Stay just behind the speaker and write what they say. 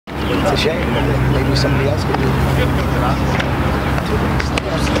It's a shame. Maybe somebody else could do it.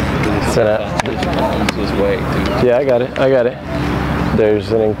 So yeah, I got it.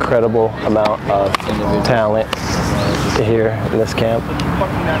 There's an incredible amount of talent here in this camp.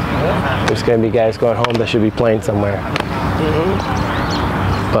 There's going to be guys going home that should be playing somewhere.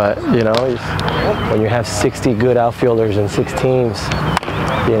 But, you know, when you have 60 good outfielders and 6 teams,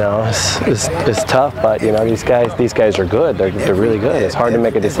 you know, it's tough. But, you know, these guys are good. They're really good. It's hard to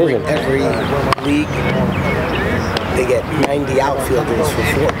make a decision. Every league, they get 90 outfielders for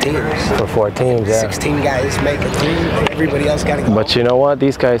 4 teams. For 4 teams, yeah. 16 guys make a team, and everybody else got to go. But you know what?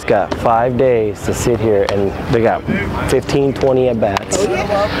 These guys got 5 days to sit here, and they got 15, 20 at-bats. Oh,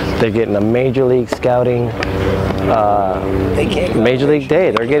 yeah. They're getting a major league scouting, major league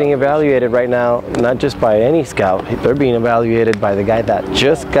day. They're getting evaluated right now, not just by any scout. They're being evaluated by the guy that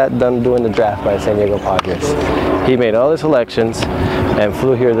just got done doing the draft by San Diego Padres. He made all the selections and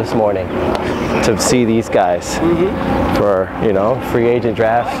flew here this morning to see these guys for, you know, free agent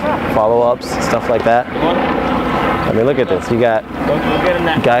draft, follow-ups, stuff like that. I mean, look at this. You got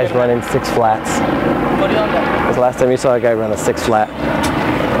guys running 6 flats. When's the last time you saw a guy run a 6 flat?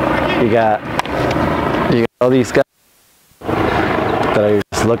 You got all these guys that are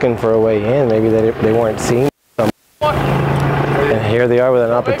just looking for a way in. Maybe they weren't seen. And here they are with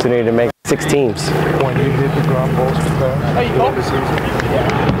an opportunity to make 6 teams. When you hit the ground balls with that, don't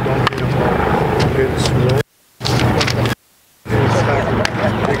hit it slow.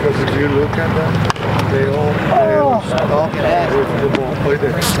 Because if you look at them, they all stop with the ball. Hoy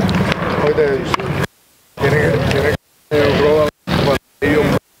tienen que robar cuando ellos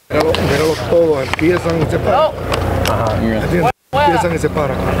míralo todo, empiezan y se paran. Empiezan y se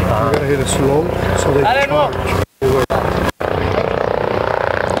paran. You gotta hit it slow so they charge.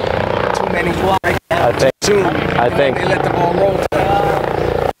 I think. They let the ball roll.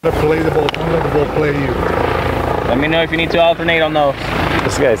 Play the ball. Don't let the ball play you. Let me know if you need to alternate on those.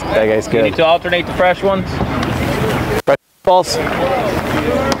 That guy's good. You need to alternate the fresh ones. Fresh balls.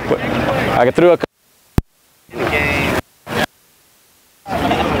 I threw a.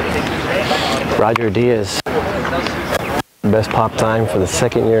 Roger Diaz. Best pop time for the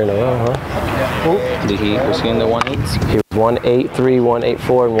 2nd year in a row, huh? Was he in the 1/8s? He was 1.83,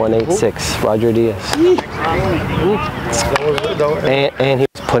 1.84, and 1.86. Roger Diaz. And he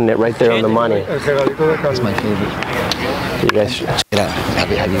was putting it right there on the money. That's my favorite. You guys should. Yeah.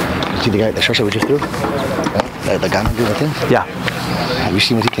 Have you see the guy, the shortstop we just threw? The guy who did the thing? Yeah. Have you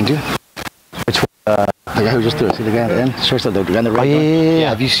seen what he can do? Which one? The guy who just threw it. See the guy at the end? Shortstop, the guy on the right. Yeah.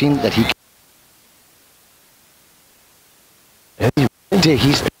 Have you seen that he?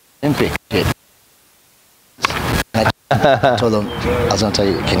 He's Olympic. I told him, I was gonna tell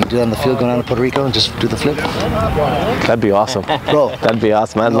you, can you do that on the field going down to Puerto Rico and just do the flip? That'd be awesome. Bro. That'd be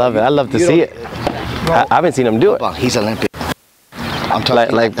awesome. I'd love it. I'd love to see it. I haven't seen him do it. He's Olympic. I'm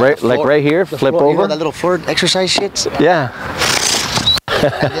talking like right here, flip over. You know that little forward exercise shit? Yeah.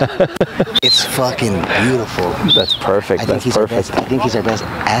 It's fucking beautiful. That's perfect. That's perfect. I think he's our best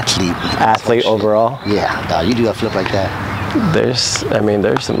athlete. Athlete overall? Yeah, dog, you do a flip like that. There's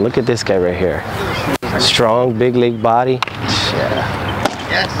some, look at this guy right here. Strong, big league body. Yeah.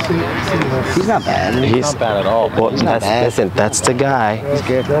 He's not bad. He's not bad at all. Well, listen, that's the guy. He's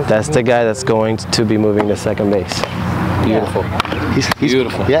good. That's the guy that's going to be moving to second base. Beautiful. He's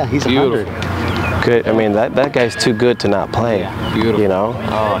beautiful. Yeah, he's beautiful. Good. I mean, that guy's too good to not play. Beautiful. You know.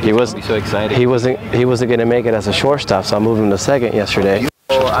 Oh, he was so excited. He wasn't going to make it as a shortstop, so I moved him to second yesterday.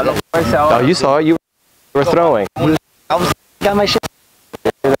 Oh, you saw it. You were throwing. Got my shit.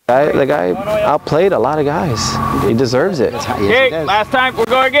 The guy outplayed a lot of guys. He deserves it. Okay, last time we're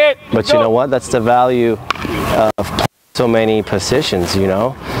going again. But you know what? That's the value of so many positions, you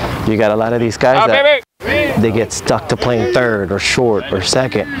know. You got a lot of these guys that they get stuck to playing third or short or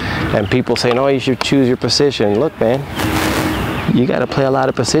second. And people saying, oh, you should choose your position. Look, man, you got to play a lot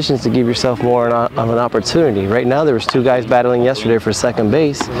of positions to give yourself more of an opportunity. Right now, there was 2 guys battling yesterday for second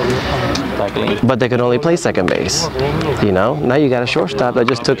base. But they could only play second base, you know. Now you got a shortstop that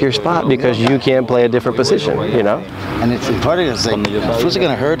just took your spot because you can't play a different position, you know. And it's part of it is like, who's it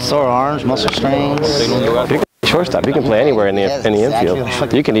gonna hurt? Sore arms, muscle strains. Shortstop, you can play anywhere in the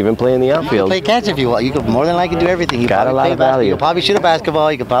infield. You can even play in the outfield. You can play catch if you want. You can more than likely do everything. You got a lot of value. You can probably shoot a basketball.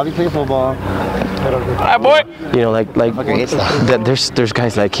 You can probably play football. Hi, boy. You know, like there's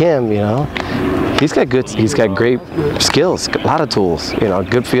guys like him, you know. He's got great skills, a lot of tools, you know,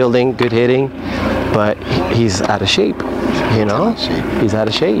 good fielding, good hitting, but he's out of shape, you know? He's out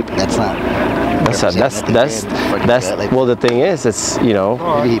of shape. That's not. Well, the thing is, it's, you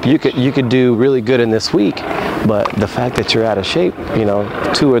know, you could do really good in this week, but the fact that you're out of shape, you know,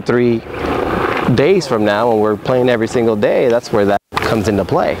 2 or 3 days from now when we're playing every single day, that's where that comes into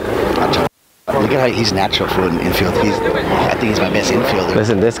play. Look at how he's natural for an infield. I think he's my best infielder.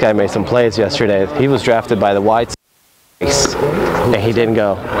 Listen, this guy made some plays yesterday. He was drafted by the White Sox, and he didn't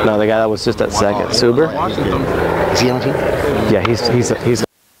go. No, the guy that was just at second. Suber? Is he on the team? Yeah, he's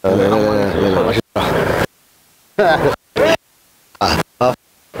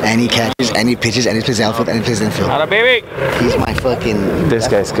and he catches, and he pitches, and he plays outfield, and he plays infield. baby. He's my fucking... This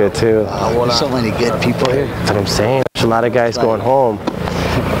guy's good too. There's so many good people here. That's what I'm saying. There's a lot of guys going home.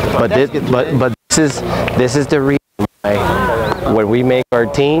 But this is the reason why when we make our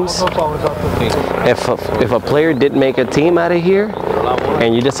teams, if a player didn't make a team out of here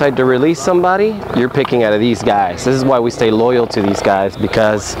and you decide to release somebody, you're picking out of these guys. This is why we stay loyal to these guys,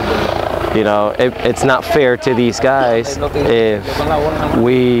 because you know it's not fair to these guys if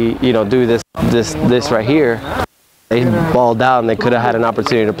we, you know, do this right here. They ball down, they could have had an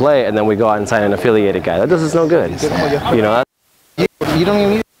opportunity to play, and then we go out and sign an affiliated guy. That does us no good. You know, you don't even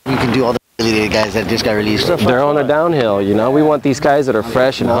need. You can do all the affiliated guys that just got released. They're on a downhill, you know. We want these guys that are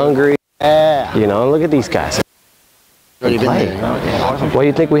fresh and hungry. You know, look at these guys. Well,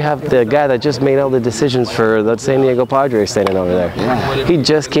 you think we have the guy that just made all the decisions for the San Diego Padres standing over there? Yeah. He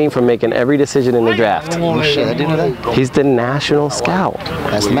just came from making every decision in the draft. Oh shit, I didn't know that. He's the national scout.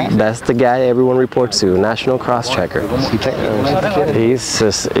 That's the man. That's the guy everyone reports to, national cross-checker. He's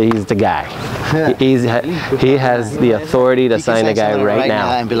the guy. He has the authority to sign a guy right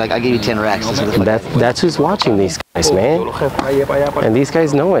now. And be like, I give you 10 racks. That's who's watching these guys, man. And these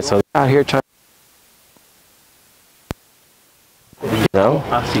guys know it, so they're out here trying. No?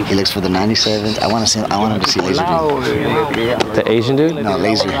 He looks for the 97th. I want him to see Laser Dude. The Asian dude? No,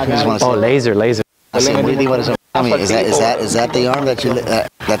 Laser. I just want to see Laser. I said, really, what is it? I mean, is that the arm that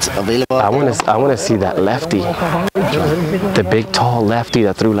that's available? I want to see that lefty, the big tall lefty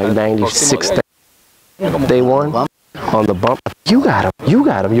that threw like 96 day one on the bump. You got him.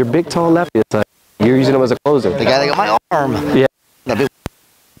 You're big tall lefty. It's like you're using him as a closer. The guy that got my arm. Yeah. That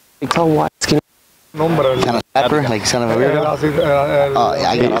big tall white skinny. Kind of slapper, like son of a weirdo. Oh yeah,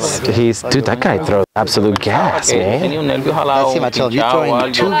 I got he's dude. That guy throws absolute gas, man. That's him. I told you, you're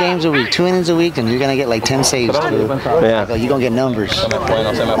throwing 2 games a week, 2 innings a week, and you're gonna get like 10 saves, dude. Yeah. You're gonna get numbers. So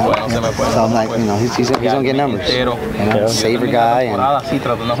I'm like, you know, he's gonna get numbers. You know, saver guy and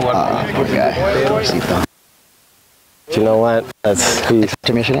poor guy. You know what? That's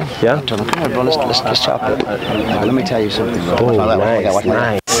To Michigan? Yeah. I told him, come on, bro, let's chop it. Let me tell you something, bro. Oh,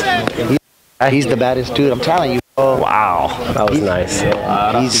 nice. He's the baddest dude. I'm telling you. Wow, that was nice.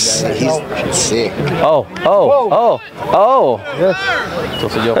 He's sick. Oh.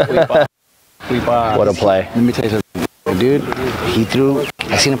 What a play. Let me tell you something, dude. He threw.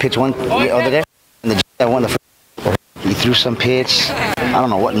 I seen him pitch one the other day, and the that won the first. He threw some pitch. I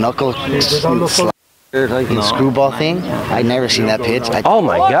don't know what knuckle screwball thing. I never seen that pitch. Oh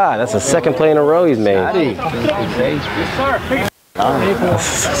my God, that's the second play in a row he's made.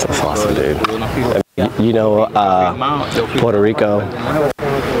 That's awesome, dude. You know, Puerto Rico. I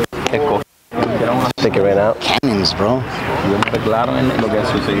think it ran out. Cannons, bro.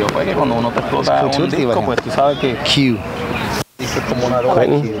 Q.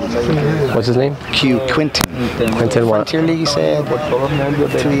 Quentin? What's his name? Q. Quentin. Quentin what? Frontier League, he said.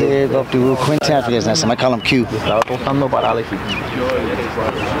 2 years up to Quentin. I forget his last name. I call him Q.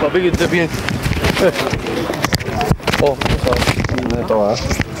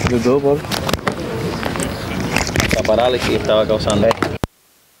 La parálisis estaba causando.